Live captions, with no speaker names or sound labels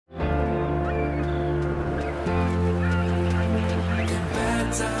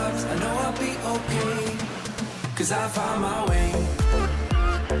okay, 'cause I found my way.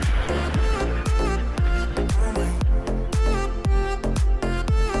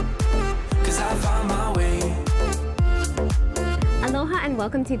 Aloha and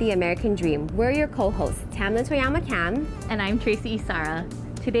welcome to The American Dream. We're your co-hosts, Tamla Toyama Cam. And I'm Tracy Isara.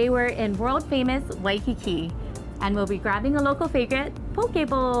 Today we're in world-famous Waikiki, and we'll be grabbing a local favorite, poke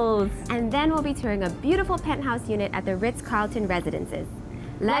bowls. And then we'll be touring a beautiful penthouse unit at the Ritz Carlton residences.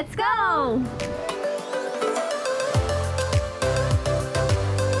 Let's go!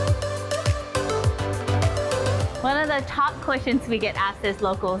 One of the top questions we get asked as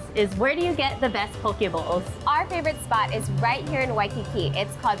locals is, where do you get the best poke bowls? Our favorite spot is right here in Waikiki.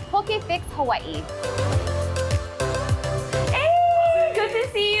 It's called Poke Fix Hawaii. Hey, good to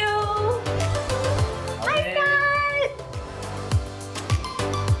see you. Hi, Scott.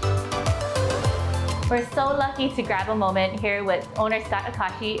 We're so lucky to grab a moment here with owner Scott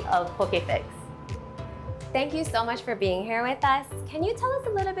Akashi of Poke Fix. Thank you so much for being here with us. Can you tell us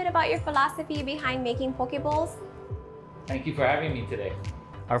a little bit about your philosophy behind making poke bowls? Thank you for having me today.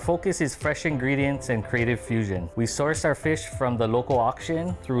 Our focus is fresh ingredients and creative fusion. We source our fish from the local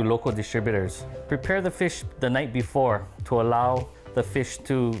auction through local distributors. Prepare the fish the night before to allow the fish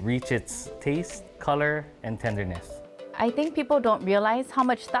to reach its taste, color, and tenderness. I think people don't realize how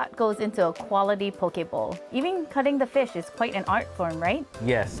much thought goes into a quality poke bowl. Even cutting the fish is quite an art form, right?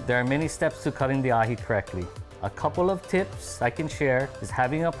 Yes, there are many steps to cutting the ahi correctly. A couple of tips I can share is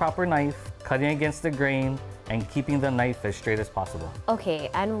having a proper knife, cutting against the grain, and keeping the knife as straight as possible. Okay,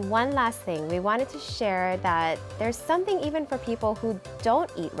 and one last thing. We wanted to share that there's something even for people who don't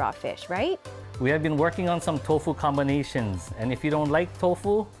eat raw fish, right? We have been working on some tofu combinations, and if you don't like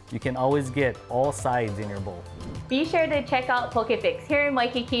tofu, you can always get all sides in your bowl. Be sure to check out Poke Fix here in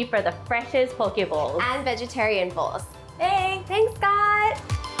Waikiki for the freshest poke bowls. And vegetarian bowls. Hey, thanks, Scott!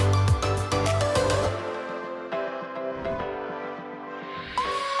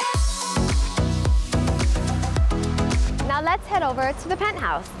 Now let's head over to the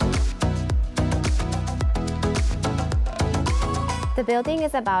penthouse. The building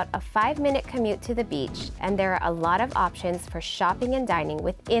is about a 5-minute commute to the beach, and there are a lot of options for shopping and dining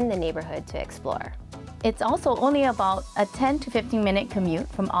within the neighborhood to explore. It's also only about a 10 to 15-minute commute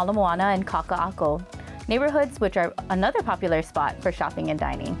from Ala Moana and Kaka'ako, neighborhoods which are another popular spot for shopping and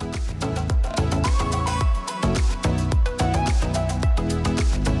dining.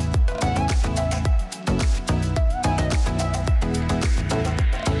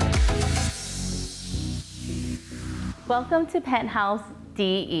 Welcome to Penthouse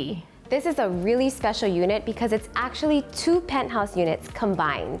DE. This is a really special unit because it's actually 2 penthouse units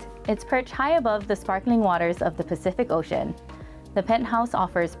combined. It's perched high above the sparkling waters of the Pacific Ocean. The penthouse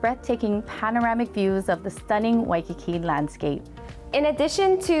offers breathtaking panoramic views of the stunning Waikiki landscape. In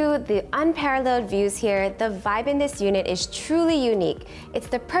addition to the unparalleled views here, the vibe in this unit is truly unique. It's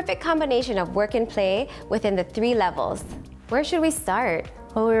the perfect combination of work and play within the 3 levels. Where should we start?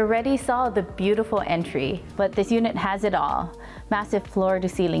 Well, we already saw the beautiful entry, but this unit has it all. Massive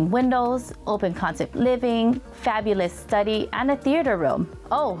floor-to-ceiling windows, open concept living, fabulous study, and a theater room.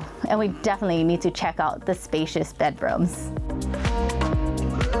 Oh, and we definitely need to check out the spacious bedrooms.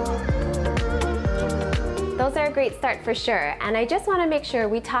 Those are a great start for sure, and I just want to make sure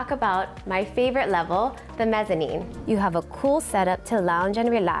we talk about my favorite level, the mezzanine. You have a cool setup to lounge and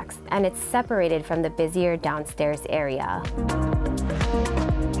relax, and it's separated from the busier downstairs area.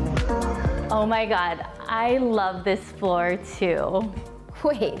 Oh my God, I love this floor too.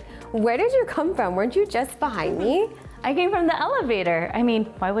 Wait, where did you come from? Weren't you just behind me? I came from the elevator. I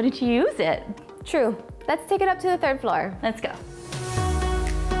mean, why wouldn't you use it? True. Let's take it up to the 3rd floor. Let's go.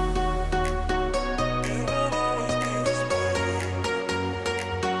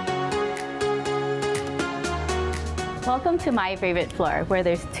 Welcome to my favorite floor, where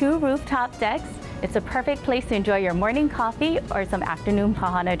there's 2 rooftop decks. It's a perfect place to enjoy your morning coffee or some afternoon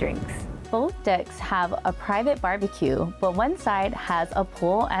pahana drinks. Both decks have a private barbecue, but one side has a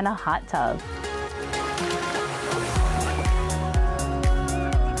pool and a hot tub.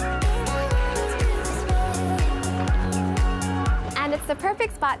 And it's the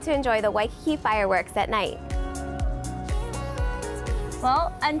perfect spot to enjoy the Waikiki fireworks at night.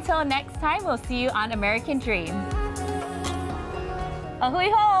 Well, until next time, we'll see you on American Dream.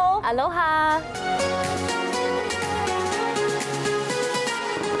 Ahui ho! Aloha!